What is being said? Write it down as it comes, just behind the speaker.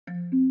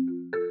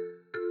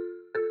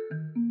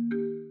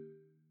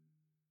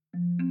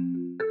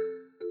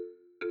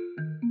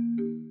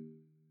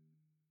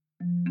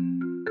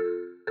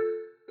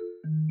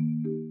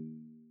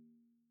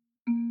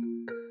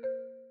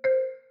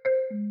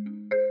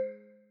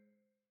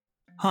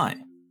Hi,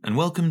 and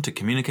welcome to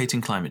Communicating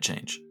Climate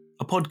Change,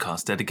 a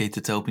podcast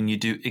dedicated to helping you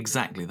do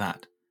exactly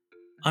that.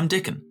 I'm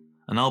Dickon,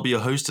 and I'll be your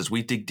host as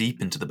we dig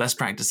deep into the best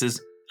practices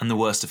and the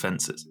worst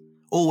offences,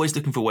 always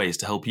looking for ways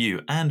to help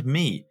you and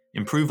me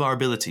improve our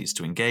abilities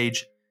to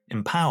engage,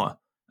 empower,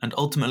 and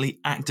ultimately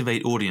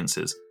activate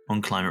audiences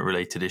on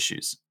climate-related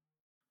issues.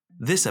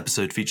 This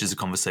episode features a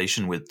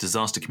conversation with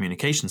disaster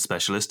communication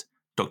specialist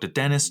Dr.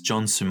 Dennis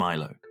John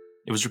Sumaylo.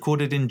 It was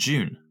recorded in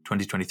June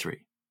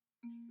 2023.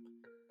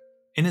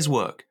 In his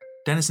work,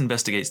 Dennis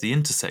investigates the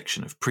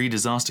intersection of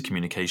pre-disaster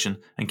communication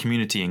and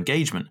community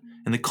engagement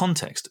in the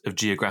context of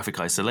geographic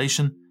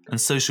isolation and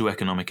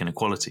socioeconomic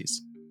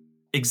inequalities.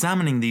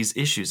 Examining these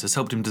issues has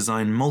helped him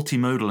design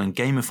multimodal and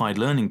gamified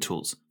learning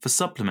tools for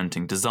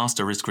supplementing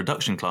disaster risk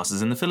reduction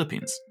classes in the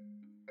Philippines.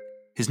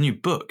 His new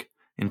book,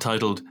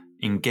 entitled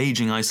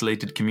Engaging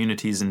Isolated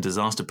Communities in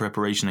Disaster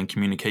Preparation and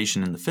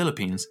Communication in the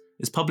Philippines,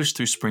 is published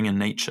through Springer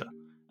Nature,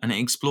 and it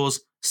explores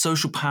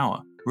social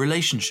power,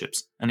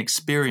 relationships, and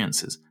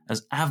experiences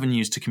as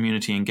avenues to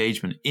community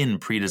engagement in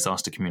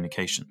pre-disaster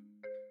communication.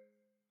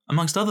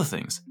 Amongst other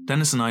things,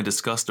 Dennis and I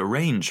discussed a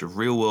range of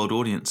real-world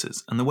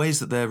audiences and the ways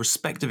that their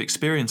respective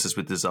experiences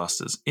with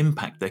disasters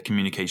impact their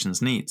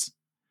communications needs.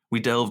 We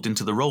delved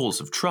into the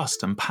roles of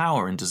trust and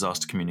power in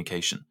disaster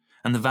communication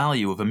and the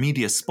value of a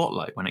media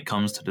spotlight when it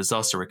comes to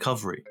disaster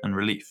recovery and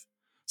relief.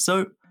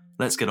 So,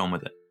 let's get on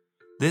with it.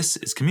 This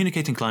is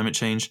Communicating Climate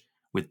Change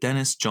with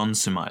Dennis John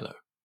Sumaylo.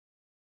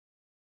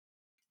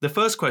 The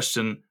first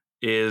question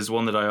is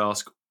one that I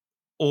ask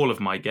all of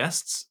my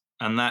guests,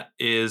 and that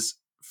is,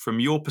 from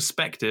your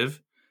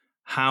perspective,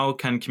 how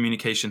can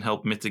communication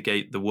help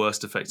mitigate the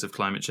worst effects of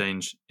climate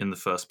change in the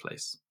first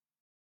place?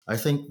 I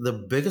think the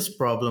biggest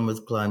problem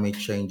with climate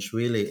change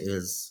really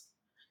is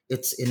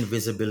its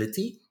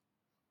invisibility.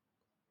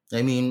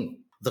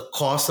 The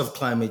cost of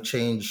climate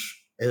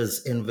change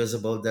is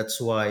invisible.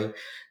 That's why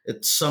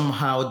it's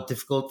somehow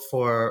difficult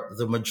for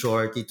the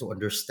majority to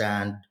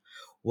understand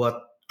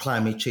what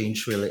climate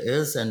change really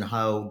is and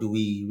how do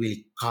we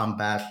really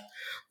combat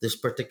this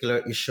particular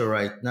issue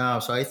right now.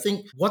 So I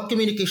think what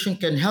communication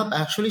can help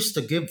actually is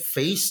to give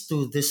face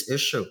to this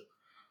issue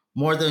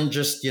more than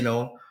just,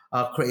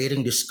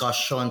 creating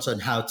discussions on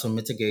how to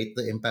mitigate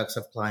the impacts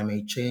of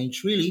climate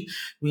change. Really,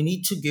 we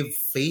need to give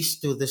face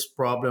to this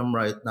problem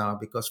right now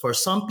because for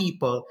some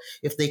people,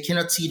 if they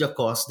cannot see the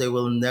cost, they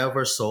will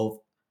never solve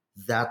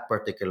that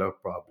particular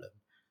problem.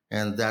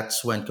 And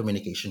that's when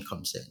communication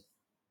comes in.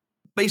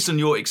 Based on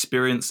your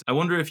experience, I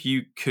wonder if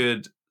you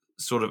could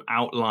sort of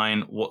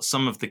outline what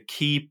some of the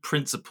key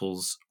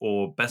principles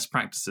or best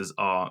practices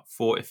are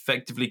for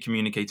effectively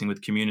communicating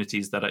with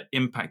communities that are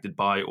impacted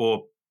by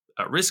or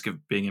at risk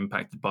of being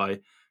impacted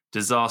by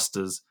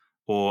disasters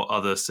or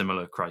other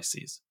similar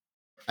crises.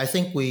 I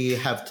think we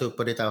have to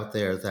put it out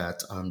there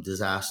that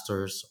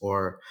disasters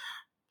or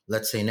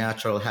let's say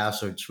natural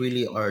hazards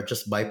really are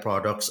just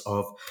byproducts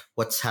of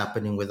what's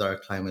happening with our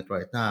climate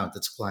right now.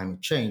 That's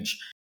climate change.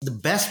 The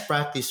best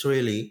practice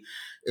really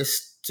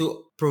is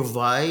to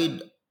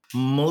provide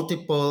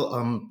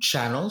multiple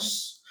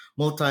channels,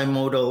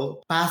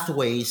 multimodal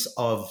pathways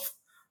of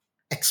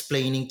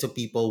explaining to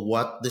people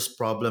what this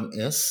problem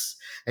is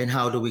and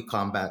how do we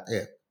combat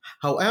it.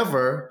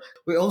 However,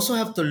 we also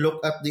have to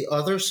look at the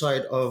other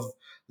side of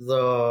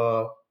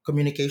the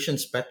communication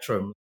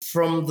spectrum.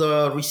 From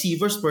the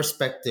receiver's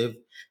perspective,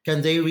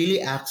 can they really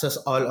access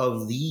all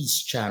of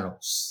these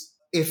channels?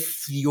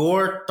 If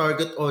your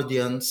target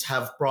audience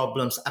have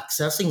problems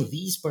accessing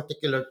these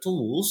particular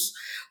tools,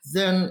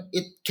 then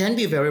it can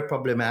be very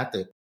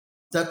problematic.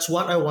 That's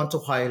what I want to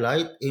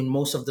highlight in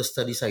most of the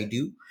studies I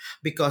do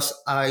because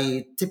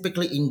I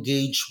typically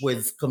engage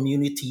with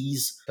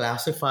communities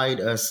classified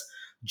as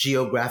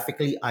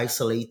geographically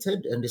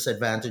isolated and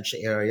disadvantaged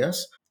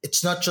areas.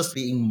 It's not just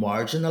being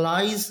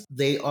marginalized,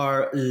 they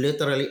are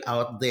literally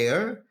out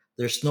there.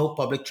 There's no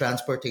public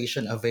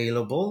transportation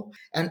available,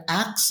 and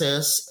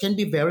access can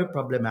be very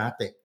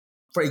problematic.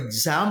 For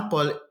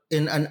example,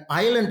 in an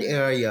island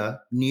area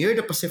near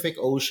the Pacific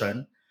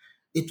Ocean,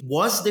 it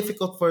was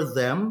difficult for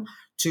them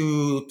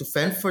to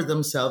fend for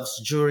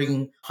themselves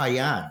during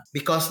Haiyan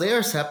because they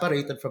are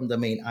separated from the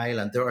main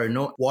island. There are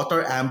no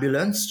water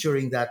ambulance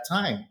during that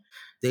time.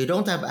 They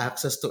don't have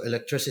access to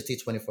electricity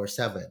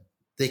 24/7.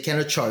 They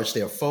cannot charge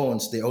their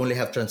phones. They only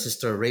have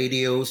transistor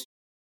radios.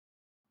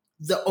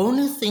 The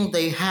only thing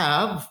they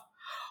have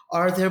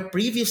are their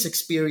previous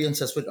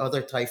experiences with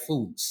other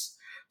typhoons.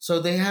 So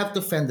they have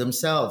to fend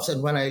themselves.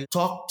 And when I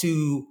talked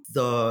to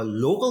the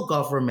local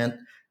government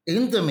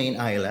in the main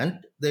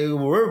island, they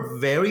were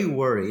very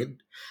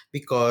worried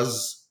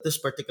because this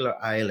particular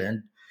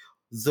island,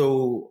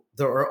 though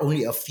there are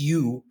only a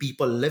few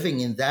people living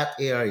in that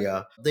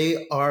area,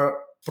 they are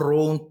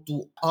prone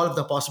to all of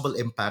the possible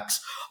impacts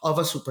of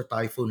a super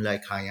typhoon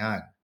like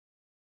Haiyan.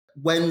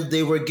 When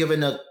they were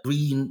given a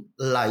green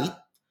light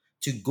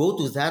to go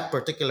to that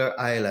particular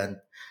island,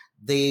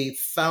 they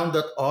found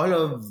that all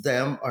of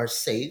them are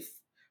safe.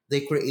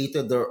 They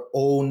created their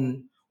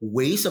own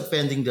ways of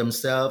fending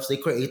themselves. They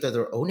created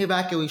their own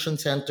evacuation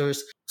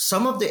centers.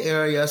 some of the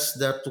areas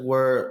that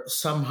were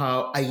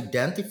somehow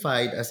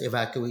identified as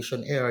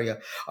evacuation area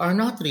are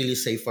not really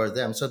safe for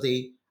them. So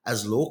they,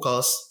 as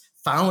locals,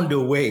 found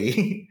a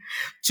way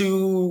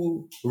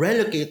to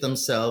relocate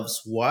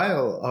themselves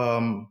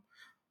while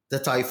the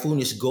typhoon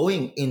is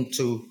going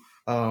into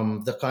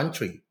the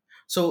country.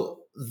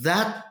 So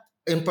that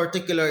in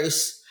particular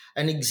is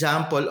an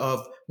example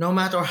of no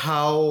matter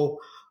how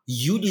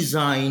you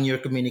design your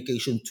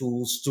communication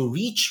tools to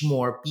reach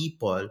more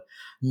people,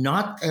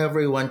 not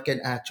everyone can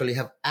actually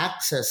have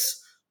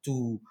access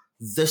to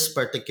this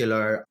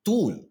particular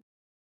tool.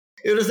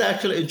 It was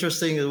actually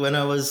interesting when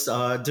I was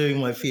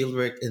doing my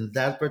fieldwork in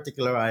that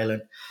particular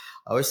island.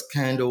 I was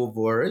kind of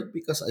worried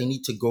because I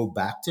need to go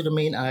back to the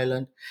main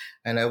island,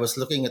 and I was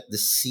looking at the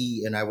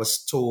sea, and I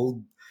was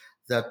told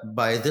that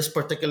by this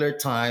particular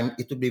time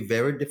it would be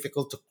very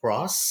difficult to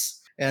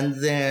cross. And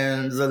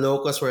then the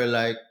locals were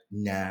like,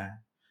 "Nah,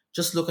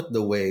 just look at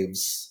the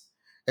waves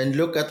and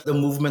look at the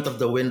movement of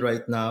the wind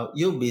right now.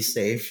 You'll be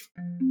safe."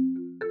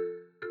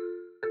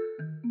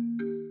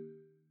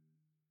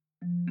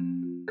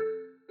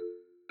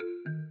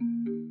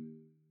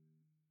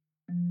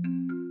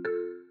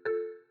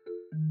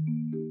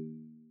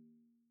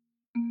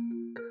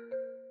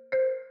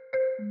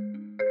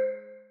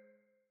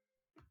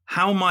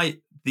 How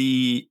might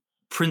the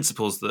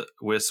principles that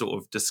we're sort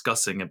of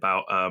discussing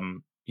about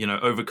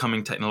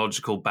overcoming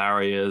technological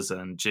barriers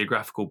and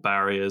geographical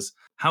barriers,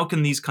 how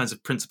can these kinds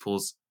of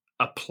principles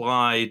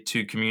apply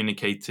to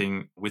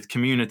communicating with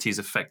communities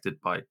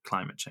affected by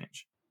climate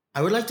change?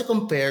 I would like to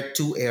compare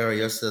two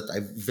areas that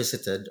I've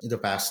visited in the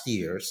past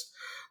years.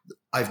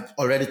 I've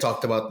already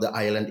talked about the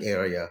island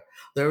area.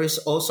 There is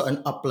also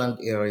an upland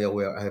area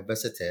where I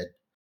visited.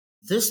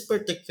 This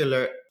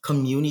particular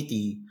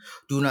community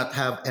do not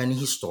have any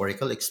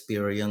historical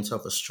experience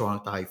of a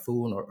strong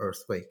typhoon or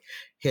earthquake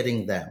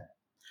hitting them.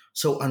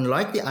 So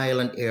unlike the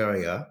island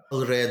area,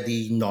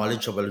 already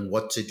knowledgeable in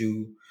what to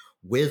do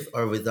with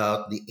or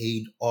without the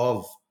aid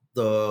of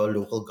the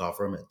local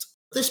government.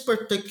 This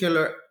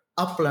particular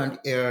upland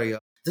area,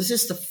 this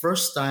is the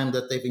first time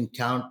that they've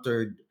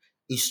encountered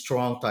a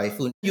strong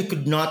typhoon. You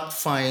could not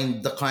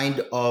find the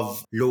kind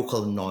of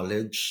local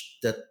knowledge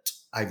that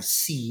I've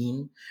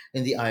seen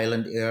in the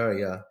island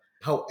area.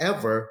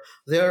 However,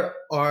 there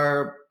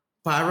are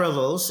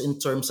parallels in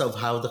terms of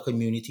how the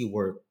community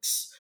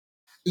works.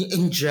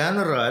 In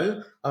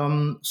general,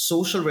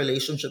 social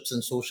relationships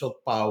and social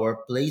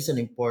power plays an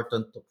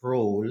important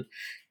role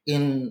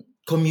in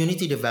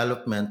community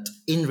development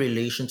in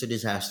relation to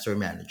disaster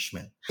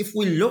management. If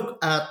we look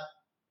at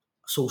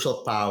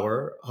social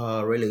power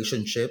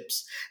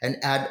relationships and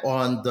add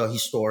on the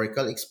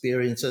historical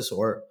experiences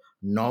or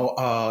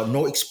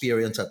no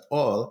experience at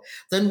all,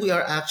 then we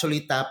are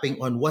actually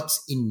tapping on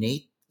what's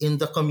innate in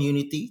the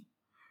community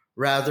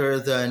rather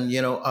than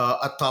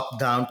a top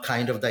down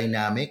kind of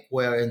dynamic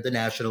wherein the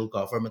national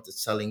government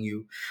is telling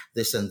you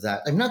this and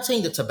that. I'm not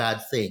saying that's a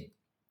bad thing.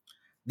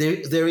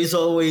 There is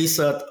always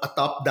a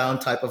top down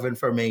type of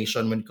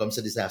information when it comes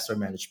to disaster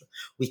management.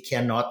 We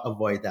cannot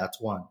avoid that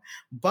one.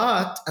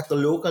 But at the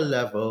local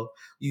level,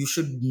 you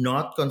should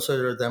not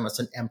consider them as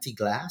an empty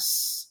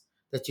glass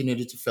that you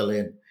needed to fill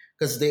in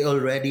because they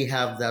already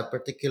have that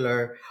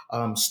particular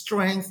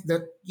strength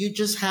that you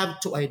just have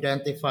to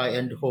identify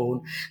and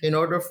hone in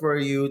order for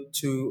you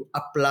to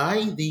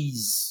apply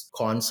these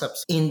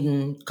concepts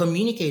in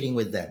communicating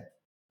with them.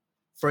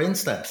 For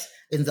instance,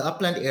 in the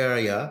upland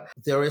area,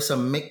 there is a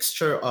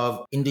mixture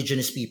of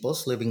indigenous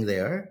peoples living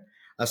there,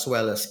 as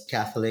well as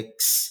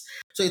Catholics.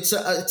 So it's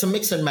a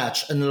mix and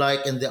match,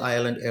 unlike in the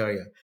island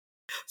area.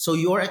 So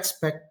you're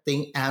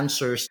expecting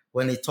answers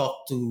when you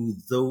talk to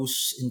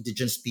those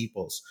indigenous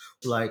peoples,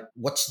 like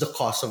what's the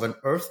cause of an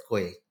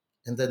earthquake?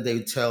 And then they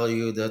tell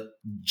you that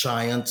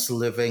giants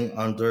living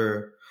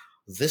under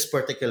this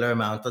particular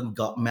mountain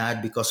got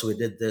mad because we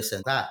did this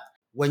and that.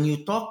 When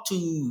you talk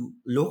to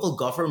local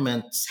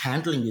governments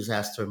handling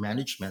disaster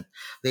management,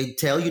 they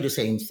tell you the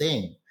same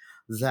thing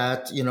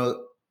that,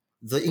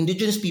 the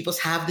indigenous peoples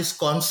have this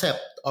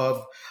concept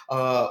of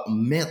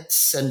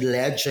myths and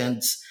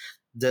legends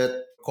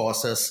that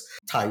causes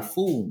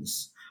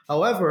typhoons.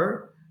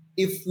 However,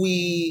 if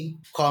we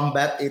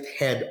combat it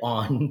head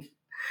on,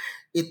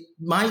 it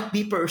might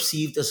be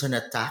perceived as an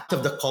attack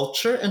of the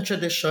culture and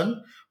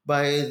tradition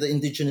by the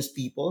indigenous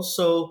people.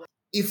 So,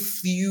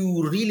 if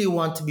you really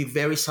want to be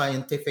very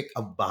scientific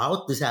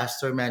about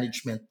disaster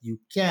management, you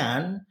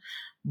can,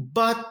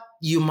 but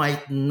you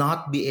might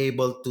not be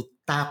able to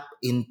tap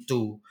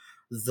into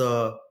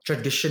the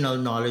traditional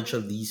knowledge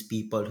of these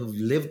people who've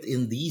lived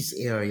in these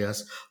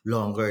areas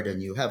longer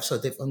than you have. So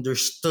they've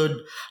understood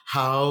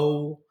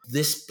how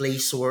this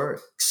place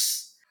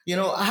works.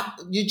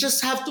 You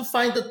just have to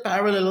find that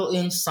parallel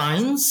in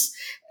science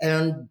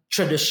and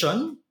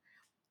tradition,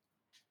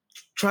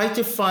 try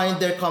to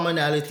find their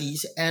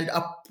commonalities and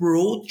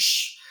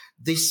approach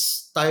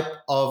this type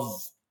of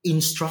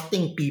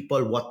instructing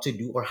people what to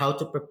do or how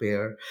to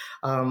prepare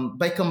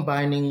by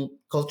combining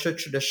culture,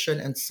 tradition,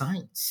 and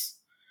science.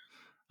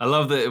 I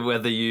love that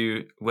whether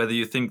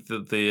you think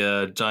that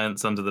the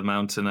giants under the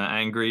mountain are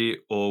angry,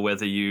 or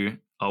whether you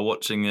are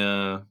watching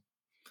the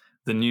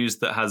news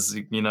that has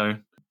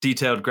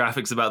detailed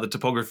graphics about the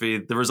topography,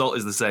 the result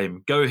is the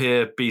same. Go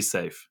here, be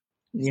safe.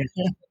 Yeah.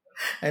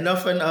 And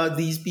often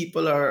these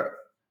people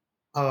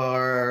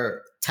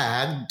are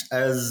tagged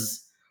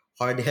as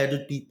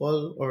hard-headed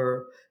people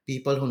or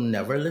people who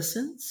never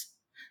listens,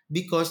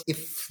 because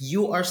if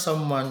you are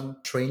someone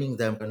training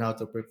them on how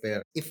to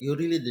prepare, if you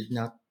really did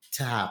not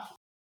tap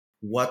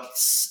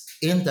what's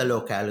in the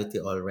locality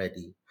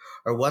already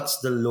or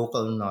what's the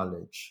local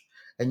knowledge,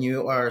 and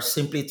you are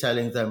simply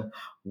telling them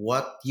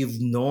what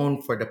you've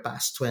known for the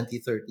past 20,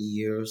 30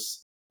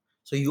 years,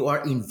 so you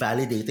are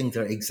invalidating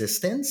their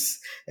existence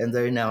and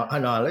their now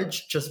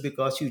knowledge just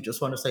because you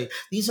just want to say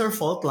these are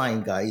fault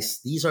line guys,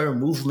 these are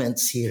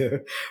movements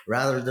here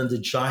rather than the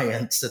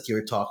giants that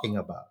you're talking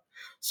about.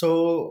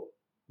 So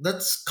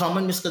that's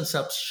common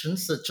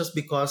misconceptions that just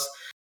because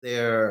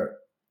they're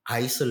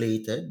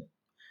isolated,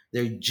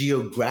 they're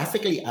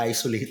geographically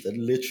isolated,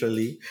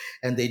 literally,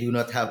 and they do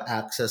not have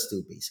access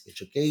to basic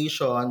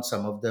education.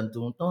 Some of them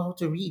don't know how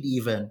to read,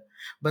 even,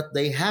 but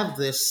they have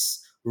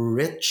this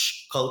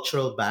rich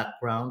cultural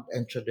background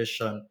and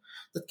tradition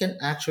that can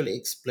actually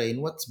explain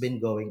what's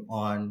been going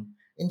on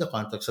in the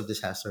context of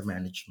disaster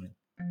management.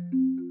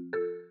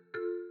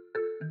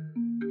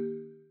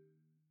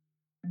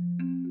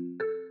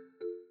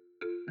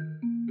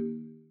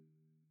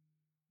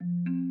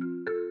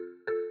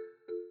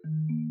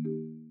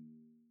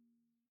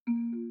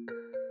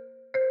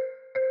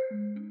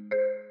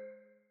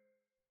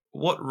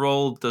 What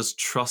role does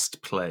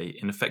trust play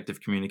in effective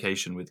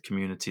communication with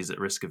communities at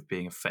risk of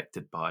being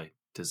affected by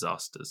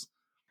disasters?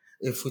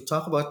 If we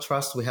talk about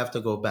trust, we have to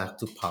go back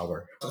to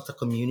power. At the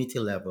community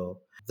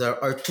level,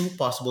 there are two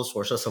possible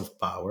sources of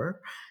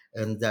power,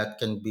 and that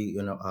can be,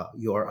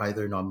 you are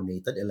either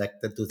nominated,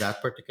 elected to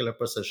that particular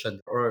position,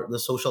 or the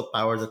social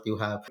power that you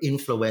have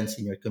influence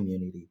in your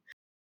community.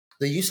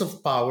 The use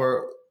of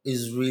power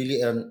is really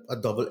a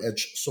double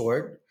edged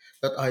sword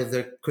that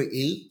either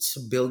creates,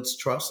 builds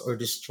trust, or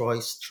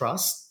destroys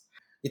trust.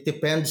 It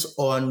depends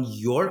on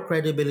your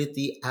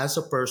credibility as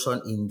a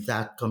person in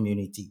that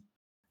community.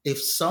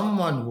 If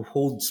someone who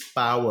holds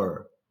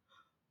power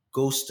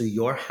goes to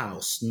your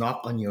house,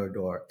 knock on your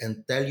door,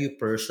 and tell you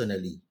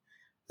personally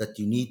that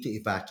you need to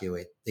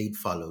evacuate, they'd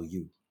follow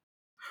you.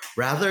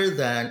 Rather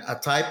than a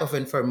type of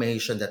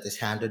information that is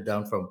handed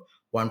down from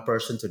one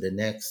person to the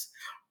next,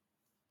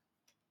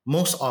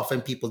 most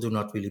often people do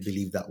not really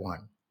believe that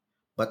one.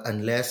 But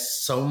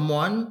unless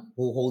someone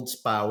who holds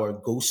power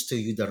goes to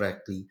you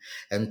directly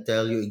and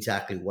tell you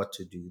exactly what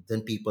to do,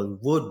 then people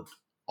would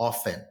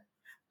often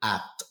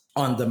act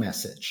on the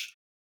message.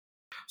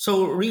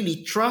 So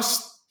really,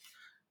 trust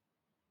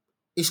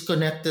is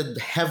connected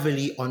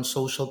heavily on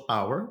social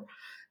power,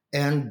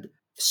 and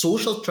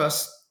social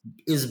trust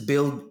is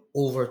built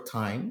over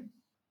time.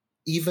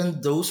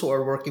 Even those who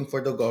are working for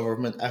the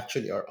government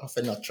actually are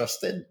often not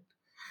trusted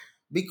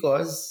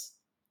because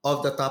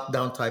of the top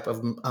down type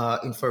of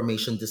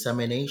information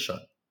dissemination.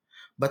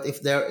 But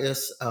if there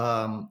is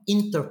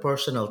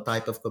interpersonal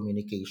type of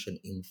communication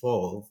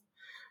involved,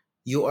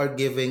 you are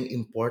giving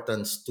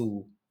importance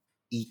to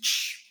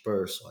each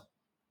person.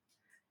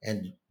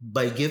 And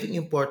by giving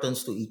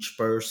importance to each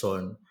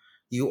person,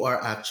 you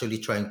are actually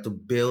trying to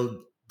build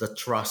the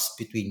trust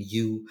between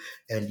you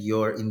and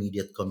your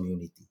immediate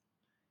community.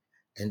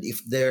 And if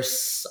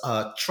there's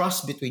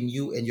trust between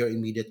you and your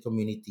immediate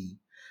community,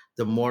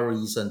 the more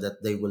reason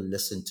that they will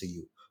listen to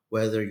you,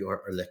 whether you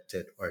are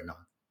elected or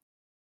not.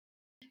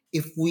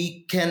 If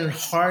we can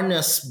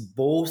harness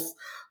both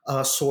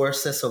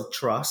sources of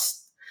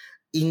trust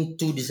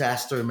into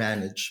disaster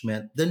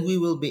management, then we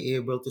will be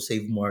able to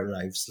save more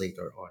lives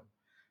later on,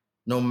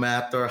 no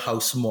matter how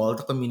small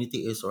the community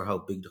is or how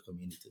big the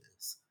community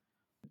is.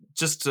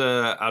 Just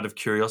out of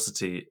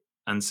curiosity,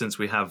 and since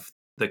we have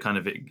the kind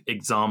of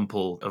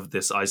example of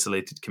this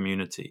isolated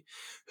community,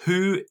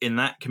 who in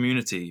that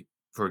community,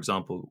 for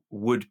example,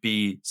 would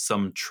be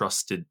some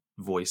trusted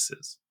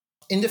voices?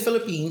 In the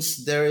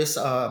Philippines, there is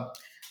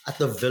at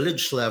the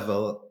village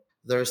level,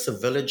 there's a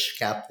village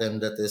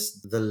captain that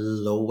is the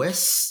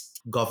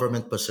lowest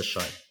government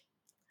position.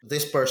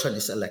 This person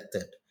is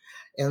elected.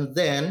 And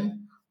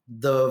then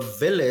the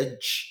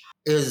village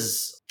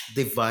is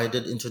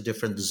divided into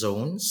different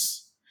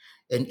zones,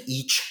 and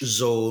each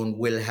zone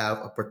will have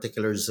a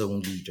particular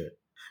zone leader.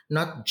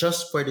 Not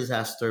just for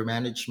disaster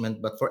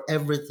management, but for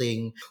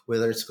everything,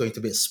 whether it's going to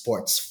be a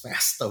sports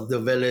fest of the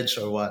village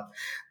or what.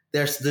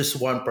 There's this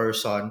one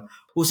person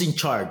who's in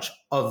charge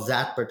of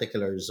that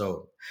particular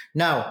zone.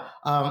 Now,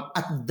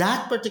 at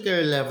that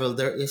particular level,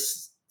 there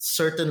is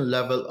certain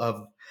level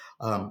of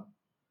um,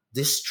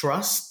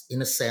 distrust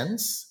in a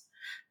sense,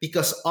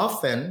 because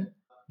often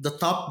the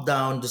top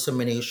down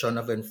dissemination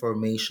of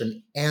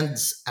information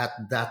ends at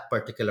that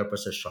particular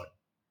position.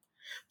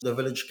 The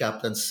village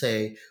captain,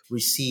 say,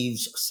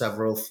 receives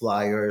several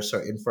flyers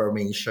or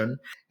information,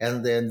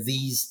 and then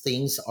these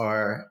things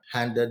are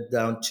handed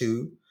down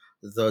to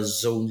the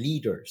zone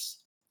leaders.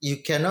 You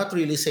cannot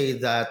really say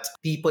that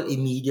people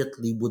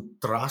immediately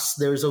would trust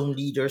their zone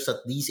leaders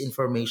that these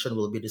information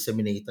will be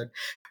disseminated.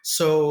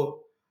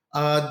 So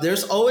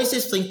there's always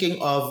this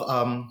thinking of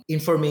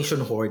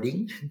information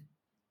hoarding,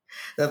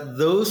 that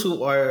those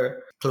who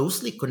are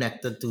closely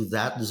connected to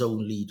that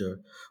zone leader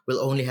will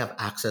only have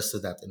access to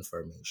that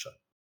information.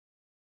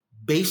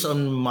 Based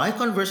on my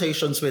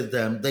conversations with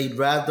them, they'd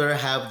rather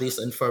have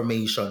this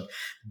information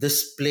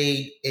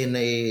displayed in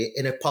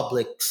a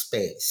public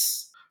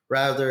space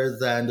rather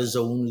than the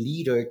zone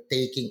leader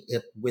taking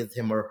it with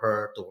him or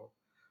her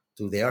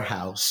to their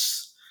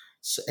house.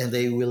 And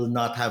they will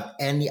not have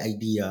any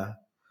idea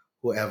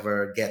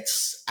whoever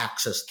gets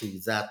access to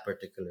that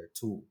particular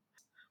tool.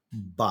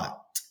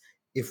 But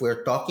if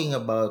we're talking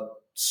about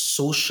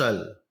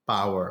social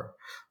power,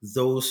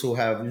 those who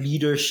have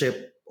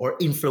leadership or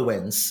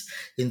influence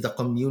in the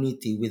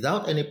community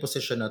without any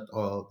position at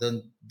all,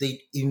 then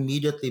they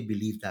immediately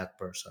believe that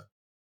person.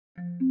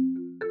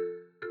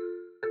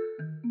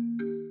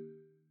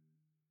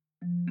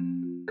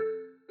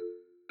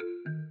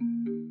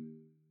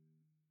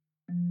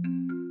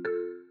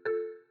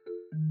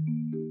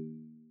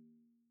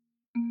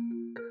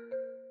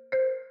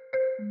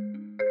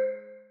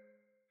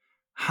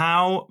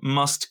 How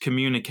must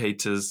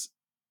communicators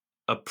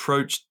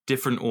approach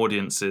different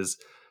audiences,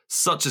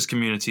 such as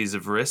communities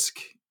of risk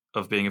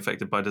of being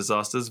affected by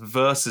disasters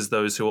versus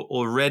those who are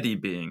already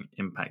being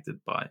impacted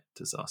by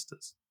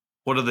disasters?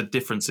 What are the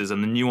differences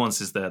and the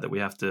nuances there that we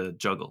have to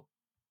juggle?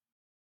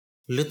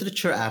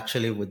 Literature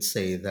actually would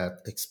say that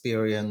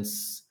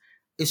experience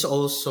is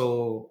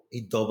also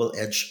a double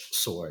edged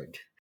sword.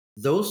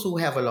 Those who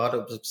have a lot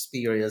of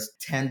experience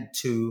tend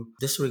to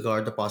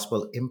disregard the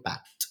possible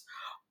impact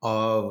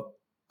of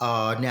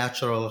a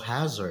natural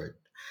hazard.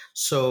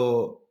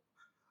 So,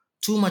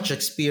 too much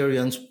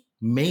experience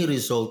may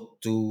result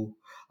to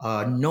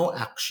no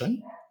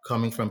action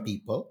coming from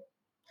people,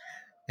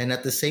 and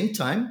at the same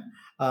time,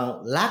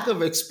 lack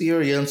of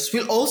experience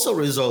will also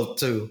result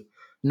to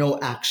no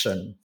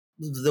action.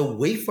 The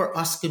way for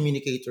us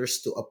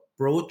communicators to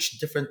approach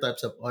different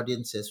types of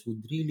audiences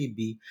would really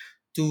be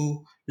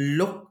to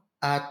look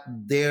at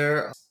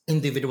their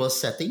individual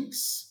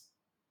settings,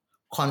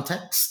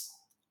 context.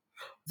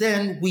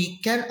 Then we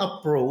can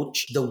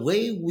approach the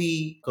way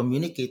we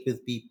communicate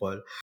with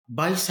people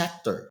by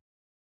sector.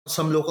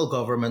 Some local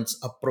governments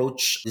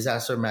approach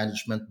disaster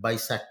management by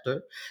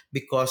sector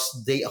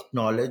because they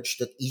acknowledge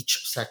that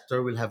each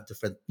sector will have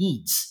different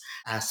needs,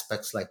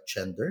 aspects like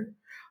gender,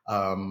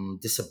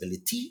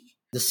 disability,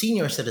 the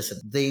senior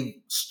citizen. They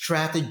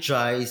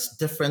strategize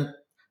different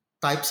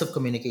types of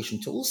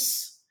communication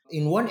tools.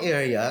 In one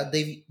area,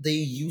 they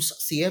use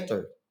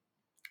theater,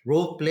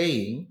 role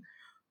playing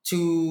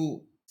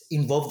to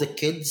involve the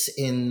kids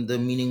in the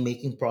meaning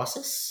making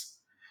process,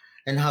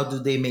 and how do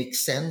they make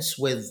sense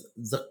with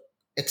the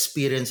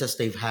experiences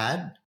they've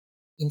had.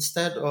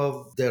 Instead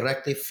of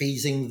directly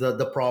facing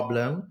the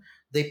problem,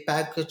 they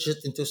package it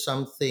into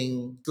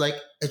something like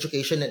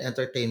education and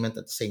entertainment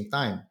at the same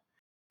time,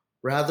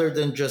 rather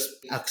than just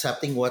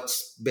accepting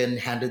what's been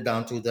handed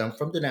down to them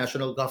from the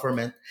national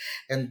government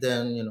and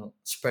then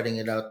spreading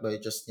it out by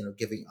just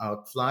giving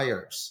out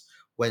flyers,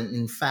 when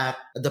in fact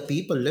the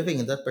people living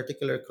in that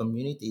particular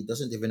community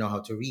doesn't even know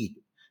how to read.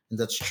 And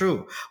that's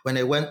true. When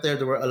I went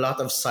there were a lot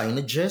of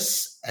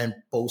signages and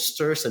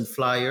posters and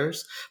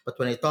flyers, but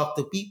when I talk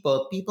to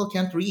people, people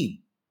can't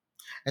read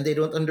and they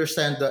don't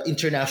understand the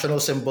international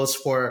symbols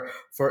for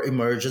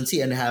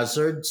emergency and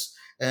hazards,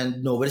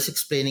 and nobody's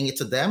explaining it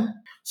to them.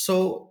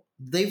 So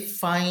they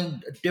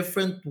find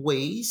different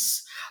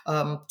ways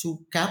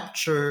to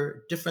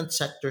capture different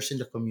sectors in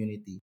the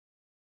community.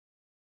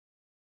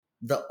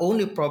 The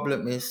only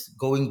problem is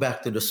going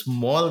back to the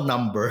small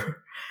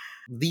number.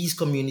 These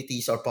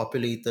communities are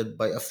populated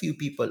by a few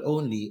people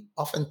only.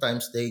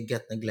 Oftentimes they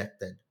get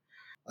neglected.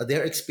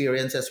 Their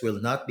experiences will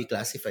not be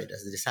classified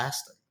as a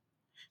disaster.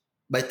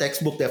 By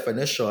textbook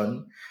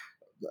definition,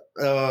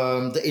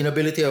 the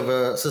inability of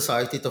a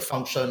society to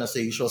function as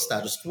the usual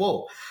status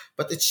quo.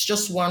 But it's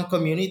just one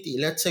community,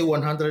 let's say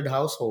 100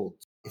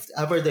 households. If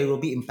ever they will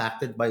be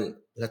impacted by,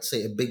 let's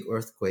say, a big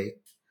earthquake,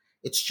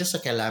 it's just a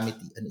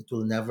calamity and it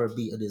will never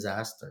be a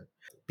disaster.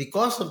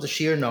 Because of the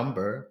sheer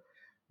number,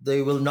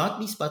 they will not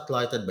be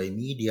spotlighted by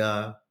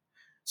media.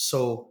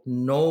 So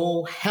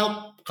no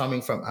help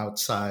coming from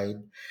outside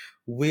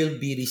will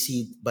be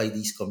received by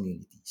these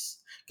communities.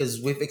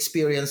 Because we've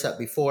experienced that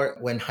before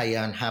when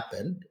Haiyan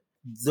happened.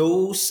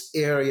 Those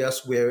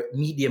areas where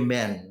media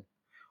men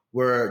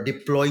were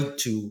deployed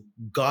to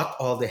got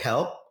all the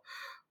help,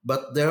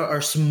 but there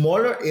are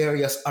smaller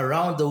areas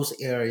around those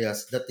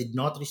areas that did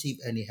not receive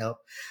any help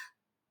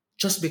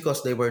just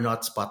because they were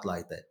not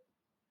spotlighted.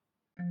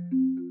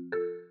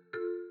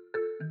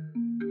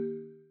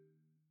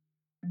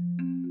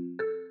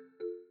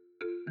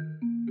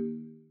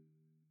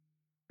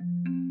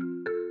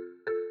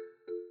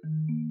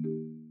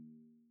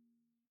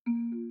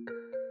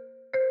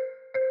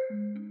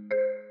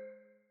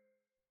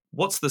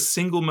 What's the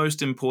single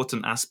most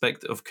important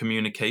aspect of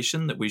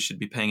communication that we should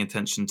be paying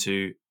attention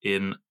to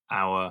in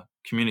our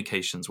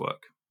communications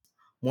work?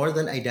 More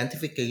than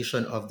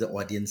identification of the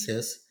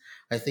audiences,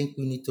 I think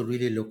we need to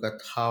really look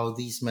at how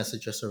these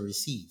messages are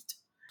received.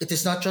 It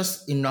is not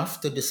just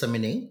enough to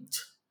disseminate.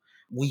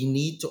 We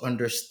need to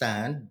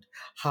understand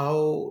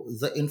how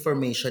the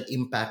information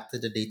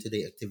impacted the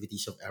day-to-day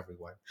activities of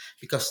everyone,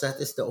 because that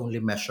is the only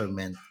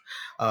measurement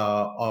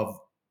of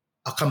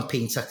a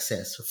campaign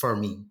success for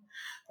me.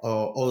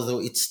 Although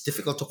it's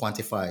difficult to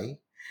quantify,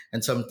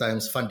 and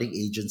sometimes funding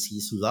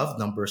agencies love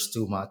numbers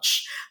too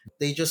much.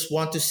 They just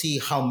want to see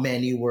how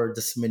many were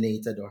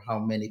disseminated or how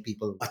many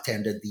people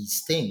attended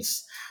these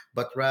things.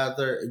 But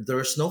rather,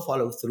 there's no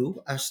follow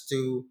through as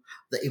to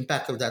the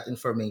impact of that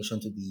information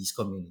to these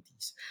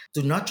communities.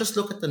 To not just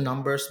look at the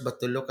numbers, but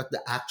to look at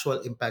the actual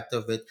impact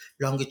of it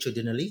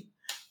longitudinally,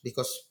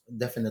 because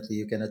definitely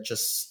you cannot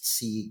just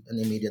see an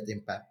immediate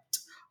impact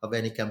of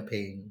any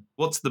campaign.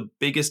 What's the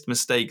biggest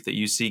mistake that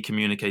you see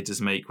communicators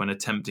make when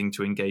attempting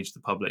to engage the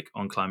public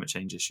on climate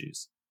change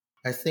issues?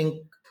 I think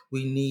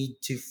we need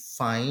to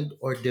find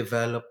or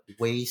develop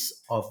ways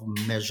of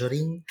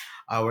measuring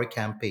our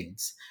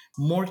campaigns.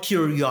 More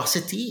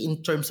curiosity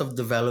in terms of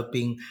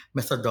developing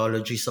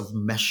methodologies of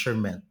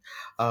measurement,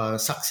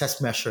 success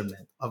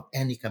measurement of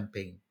any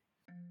campaign.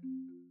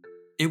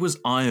 It was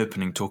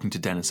eye-opening talking to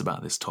Dennis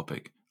about this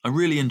topic. I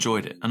really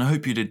enjoyed it, and I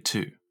hope you did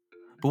too.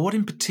 But what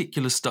in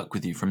particular stuck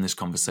with you from this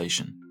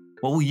conversation?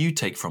 What will you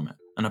take from it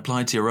and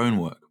apply to your own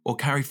work or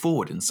carry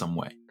forward in some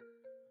way?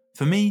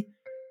 For me,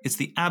 it's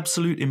the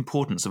absolute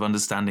importance of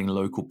understanding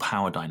local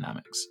power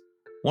dynamics.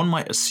 One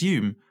might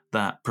assume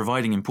that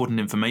providing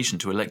important information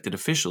to elected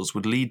officials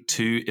would lead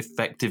to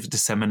effective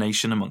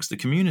dissemination amongst the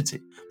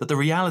community, but the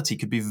reality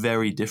could be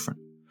very different,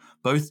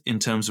 both in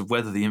terms of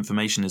whether the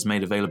information is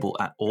made available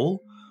at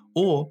all,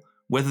 or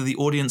whether the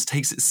audience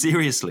takes it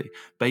seriously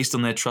based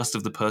on their trust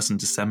of the person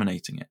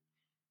disseminating it.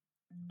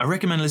 I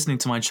recommend listening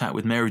to my chat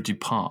with Mary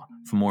Dupart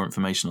for more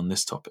information on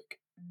this topic.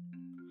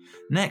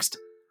 Next,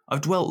 I've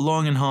dwelt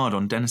long and hard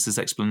on Dennis's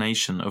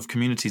explanation of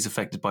communities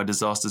affected by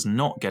disasters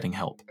not getting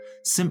help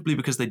simply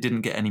because they didn't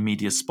get any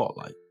media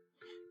spotlight.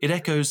 It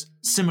echoes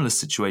similar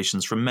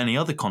situations from many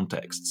other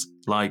contexts,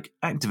 like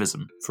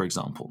activism, for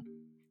example,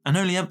 and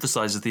only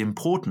emphasises the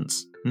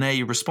importance,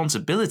 nay,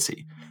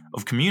 responsibility,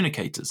 of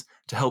communicators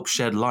to help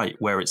shed light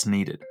where it's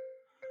needed.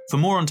 For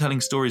more on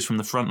telling stories from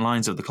the front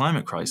lines of the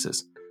climate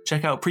crisis,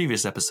 check out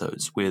previous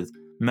episodes with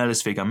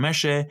Melis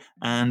Vegameshe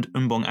and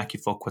Umbong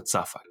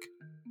Akifokwetsafak.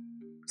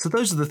 So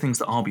those are the things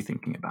that I'll be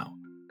thinking about.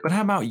 But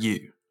how about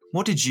you?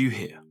 What did you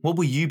hear? What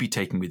will you be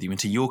taking with you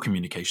into your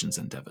communications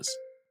endeavours?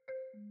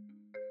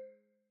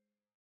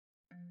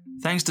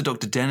 Thanks to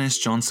Dr. Dennis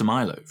John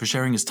Sumaylo for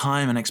sharing his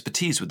time and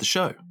expertise with the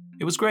show.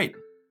 It was great.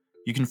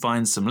 You can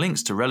find some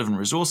links to relevant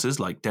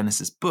resources like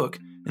Dennis's book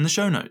in the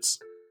show notes.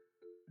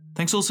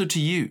 Thanks also to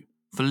you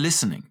for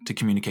listening to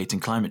Communicating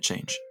Climate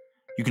Change.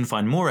 You can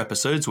find more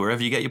episodes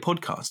wherever you get your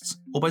podcasts,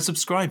 or by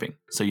subscribing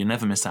so you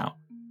never miss out.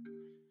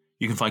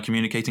 You can find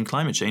Communicating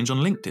Climate Change on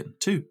LinkedIn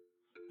too.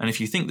 And if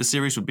you think the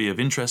series would be of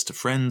interest to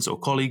friends or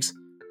colleagues,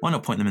 why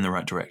not point them in the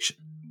right direction?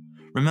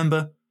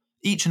 Remember,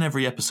 each and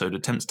every episode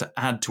attempts to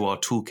add to our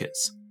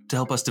toolkits to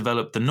help us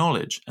develop the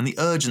knowledge and the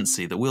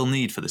urgency that we'll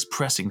need for this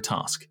pressing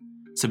task.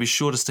 So be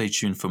sure to stay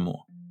tuned for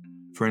more.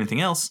 For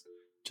anything else,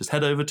 just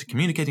head over to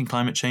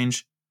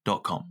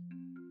communicatingclimatechange.com.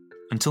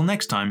 Until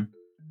next time,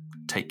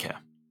 take care.